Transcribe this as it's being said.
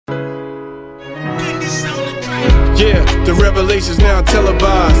Yeah, the revelation's now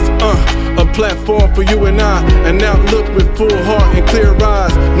televised. A platform for you and I, an outlook with full heart and clear eyes.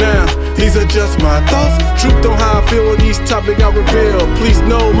 Now, these are just my thoughts. Truth on how I feel on these topics I reveal. Please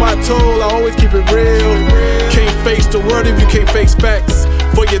know my toll, I always keep it real. Can't face the word if you can't face facts.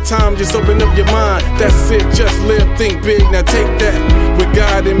 For your time, just open up your mind. That's it, just live, think big, now take that. With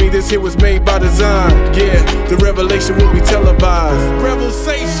God in me, this here was made by design. Yeah, the revelation will be televised.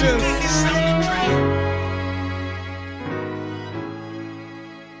 Revelations.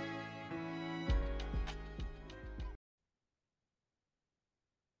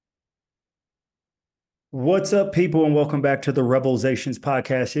 What's up, people, and welcome back to the Revelations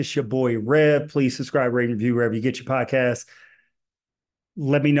podcast. It's your boy, Rev. Please subscribe, rate, and review wherever you get your podcasts.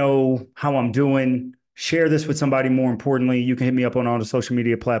 Let me know how I'm doing. Share this with somebody. More importantly, you can hit me up on all the social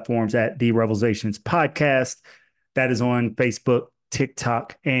media platforms at the Revelations podcast. That is on Facebook,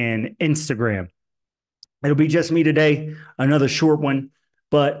 TikTok, and Instagram. It'll be just me today, another short one,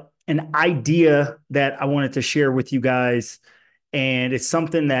 but an idea that I wanted to share with you guys. And it's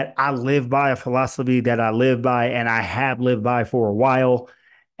something that I live by, a philosophy that I live by, and I have lived by for a while.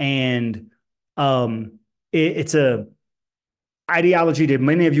 And it's a ideology that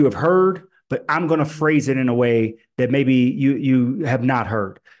many of you have heard, but I'm going to phrase it in a way that maybe you have not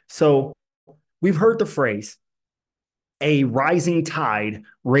heard. So we've heard the phrase, a rising tide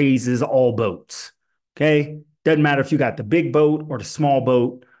raises all boats. Okay? Doesn't matter if you got the big boat or the small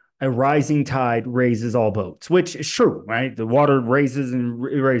boat. A rising tide raises all boats, which is true, right? The water raises and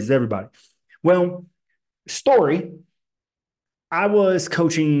it raises everybody. Well, story, I was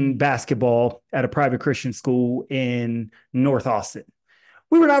coaching basketball at a private Christian school in North Austin.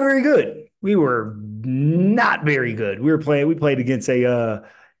 We were not very good. We played against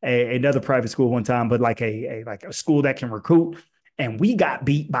another private school one time, but like a school that can recruit. And we got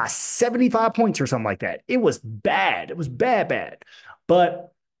beat by 75 points or something like that. It was bad. It was bad. But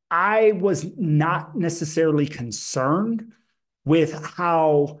I was not necessarily concerned with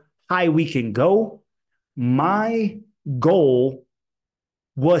how high we can go. My goal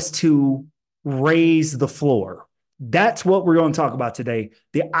was to raise the floor. That's what we're going to talk about today,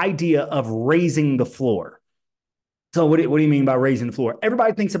 the idea of raising the floor. So what do you mean by raising the floor?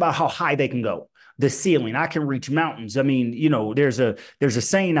 Everybody thinks about how high they can go. The ceiling, I can reach mountains. I mean, there's a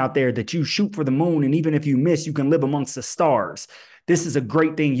saying out there that you shoot for the moon, and even if you miss, you can live amongst the stars. This is a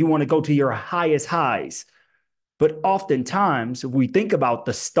great thing. You want to go to your highest highs. But oftentimes, if we think about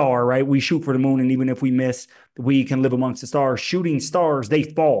the star, right, we shoot for the moon, and even if we miss, we can live amongst the stars. Shooting stars, they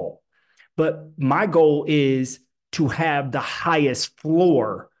fall. But my goal is to have the highest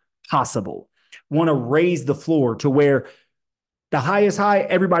floor possible. Want to raise the floor to where the highest high,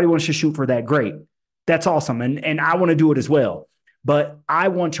 everybody wants to shoot for that. Great. That's awesome. And I want to do it as well. But I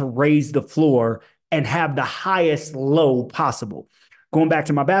want to raise the floor and have the highest low possible. Going back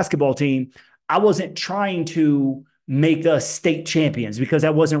to my basketball team, I wasn't trying to make us state champions because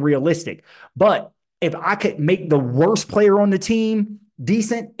that wasn't realistic. But if I could make the worst player on the team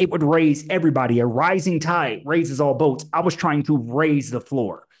decent, it would raise everybody. A rising tide raises all boats. I was trying to raise the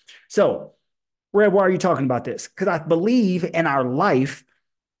floor. So, Red, why are you talking about this? Because I believe in our life,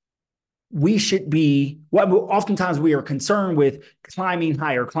 we should be, oftentimes we are concerned with climbing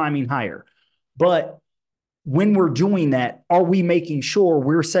higher. But when we're doing that, are we making sure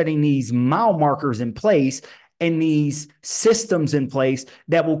we're setting these mile markers in place and these systems in place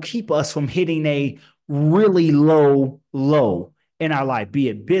that will keep us from hitting a really low in our life, be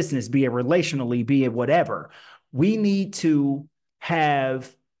it business, be it relationally, be it whatever? We need to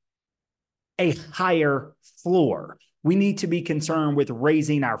have a higher floor. We need to be concerned with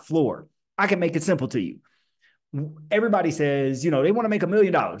raising our floor. I can make it simple to you. Everybody says, they want to make $1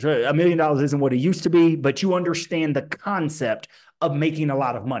 million. $1 million isn't what it used to be, but you understand the concept of making a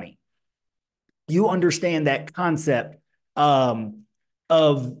lot of money. You understand that concept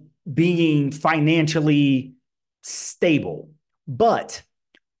of being financially stable. But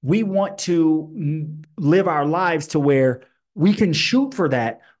we want to live our lives to where we can shoot for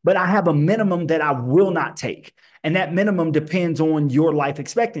that, but I have a minimum that I will not take. And that minimum depends on your life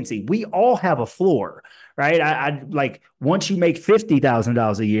expectancy. We all have a floor, right? I like once you make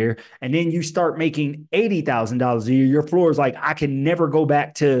 $50,000 a year and then you start making $80,000 a year, your floor is like, I can never go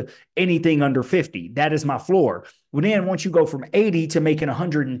back to anything under 50. That is my floor. Well, then once you go from 80 to making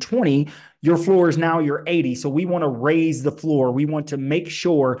 120, your floor is now your 80. So we want to raise the floor. We want to make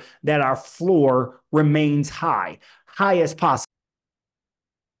sure that our floor remains high as possible.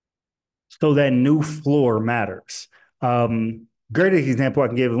 So that new floor matters. Greatest example I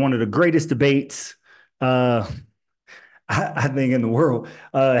can give is one of the greatest debates. I I think in the world.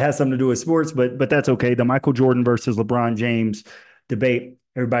 It has something to do with sports, but that's okay. The Michael Jordan versus LeBron James debate.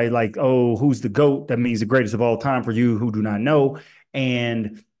 Everybody like, oh, who's the GOAT? That means the greatest of all time for you who do not know.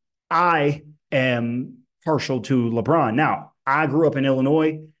 And I am partial to LeBron. Now, I grew up in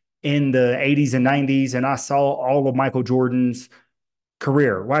Illinois in the 80s and 90s, and I saw all of Michael Jordan's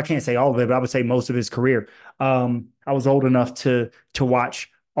career. Well, I can't say all of it, but I would say most of his career. I was old enough to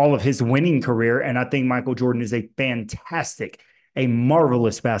watch all of his winning career, and I think Michael Jordan is a fantastic, a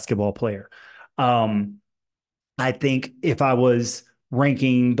marvelous basketball player. Um, I think if I was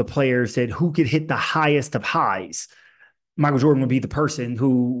ranking the players that who could hit the highest of highs, Michael Jordan would be the person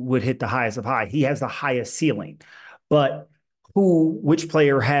who would hit the highest of high. He has the highest ceiling, but which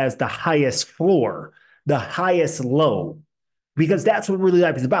player has the highest floor, the highest low? Because that's what really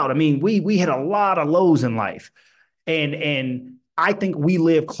life is about. I mean, we hit a lot of lows in life, and I think we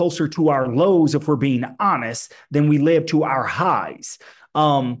live closer to our lows, if we're being honest, than we live to our highs.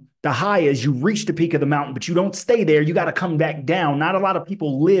 The high is you reach the peak of the mountain, but you don't stay there. You got to come back down. Not a lot of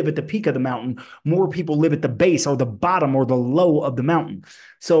people live at the peak of the mountain. More people live at the base or the bottom or the low of the mountain.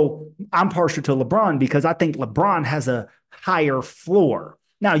 So I'm partial to LeBron because I think LeBron has a higher floor.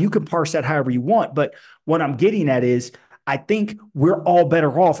 Now, you can parse that however you want, but what I'm getting at is I think we're all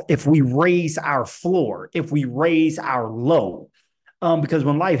better off if we raise our floor, if we raise our low. Because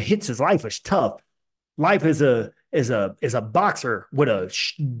when life hits us, life is tough. Life is a boxer with a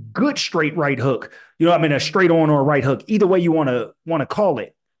good straight right hook. You know, I mean, a straight on or a right hook. Either way you want to call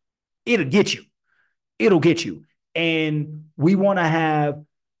it, it'll get you. It'll get you. And we want to have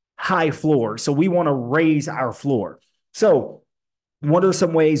high floor, so we want to raise our floor. So, what are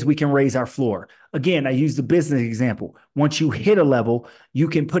some ways we can raise our floor? Again, I use the business example. Once you hit a level, you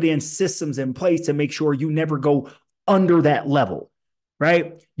can put in systems in place to make sure you never go under that level.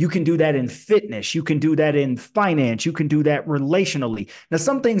 Right? You can do that in fitness. You can do that in finance. You can do that relationally. Now,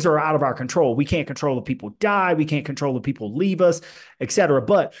 some things are out of our control. We can't control if people die. We can't control if people leave us, etc.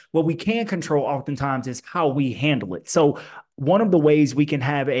 But what we can control oftentimes is how we handle it. So one of the ways we can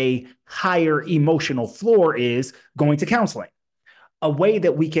have a higher emotional floor is going to counseling. A way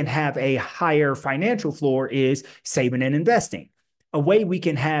that we can have a higher financial floor is saving and investing. A way we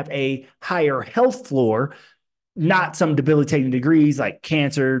can have a higher health floor, not some debilitating degrees like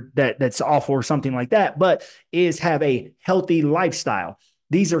cancer that's awful or something like that, but is have a healthy lifestyle.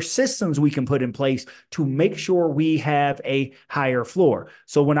 These are systems we can put in place to make sure we have a higher floor.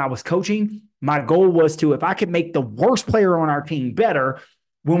 So when I was coaching, my goal was to, if I could make the worst player on our team better,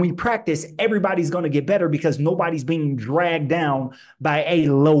 when we practice, everybody's going to get better because nobody's being dragged down by a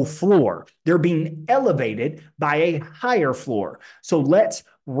low floor. They're being elevated by a higher floor. So let's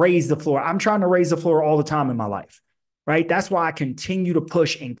raise the floor. I'm trying to raise the floor all the time in my life, right? That's why I continue to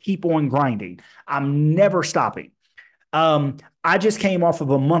push and keep on grinding. I'm never stopping. I just came off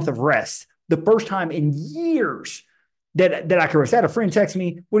of a month of rest, the first time in years that I could rest. I had a friend text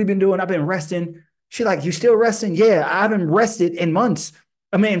me, "What have you been doing?" "I've been resting." She's like, "You still resting?" "Yeah, I haven't rested in months.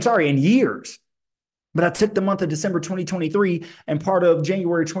 In years." But I took the month of December 2023 and part of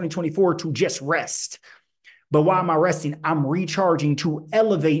January 2024 to just rest. But why am I resting? I'm recharging to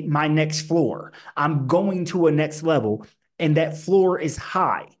elevate my next floor. I'm going to a next level, and that floor is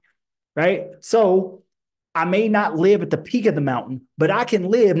high, right? So I may not live at the peak of the mountain, but I can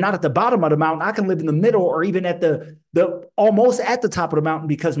live not at the bottom of the mountain. I can live in the middle or even at the almost at the top of the mountain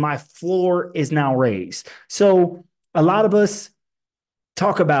because my floor is now raised. So a lot of us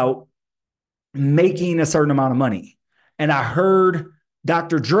talk about making a certain amount of money. And I heard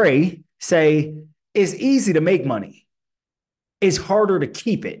Dr. Dre say, it's easy to make money. It's harder to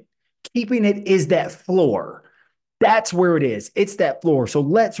keep it. Keeping it is that floor. That's where it is. It's that floor. So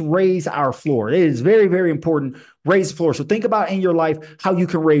let's raise our floor. It is very, very important. Raise the floor. So think about in your life how you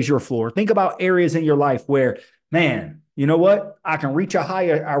can raise your floor. Think about areas in your life where, man, you know what? I can reach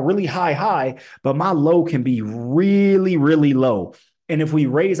a really high high, but my low can be really, really low. And if we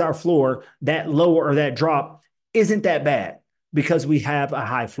raise our floor, that low or that drop isn't that bad because we have a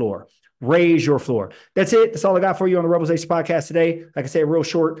high floor. Raise your floor. That's it. That's all I got for you on the Rebel Station podcast today. Like I said, real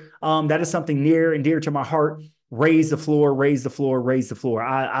short. That is something near and dear to my heart. Raise the floor, raise the floor, raise the floor.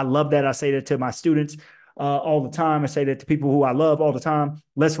 I love that. I say that to my students all the time. I say that to people who I love all the time.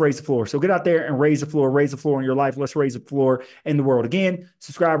 Let's raise the floor. So get out there and raise the floor in your life. Let's raise the floor in the world. Again,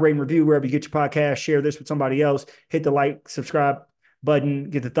 subscribe, rate, and review wherever you get your podcast. Share this with somebody else. Hit the like, subscribe button,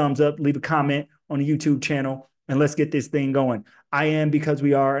 get the thumbs up, leave a comment on the YouTube channel, and let's get this thing going. I am because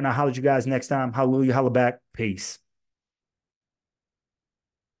we are, and I'll holler at you guys next time. Hallelujah, holla back. Peace.